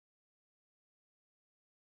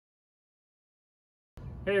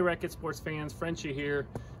Hey racket sports fans, Frenchie here.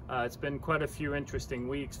 It's been quite a few interesting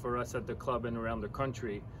weeks for us at the club and around the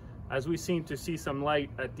country. As we seem to see some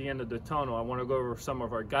light at the end of the tunnel, I want to go over some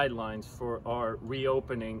of our guidelines for our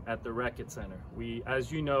reopening at the Racket Center. We,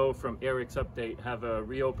 as you know from Eric's update, have a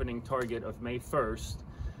reopening target of May 1st,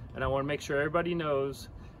 and I want to make sure everybody knows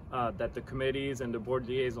that the committees and the board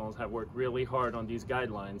liaisons have worked really hard on these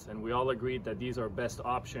guidelines, and we all agreed that these are best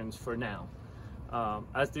options for now.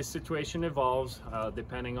 As this situation evolves,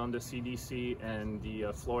 depending on the CDC and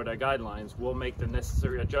the Florida guidelines, we'll make the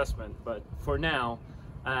necessary adjustment. But for now,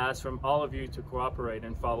 I ask from all of you to cooperate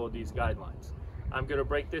and follow these guidelines. I'm going to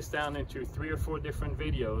break this down into 3 or 4 different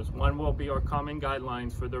videos. One will be our common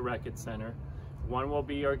guidelines for the Racket Center, one will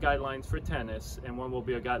be our guidelines for tennis, and one will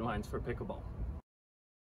be our guidelines for pickleball.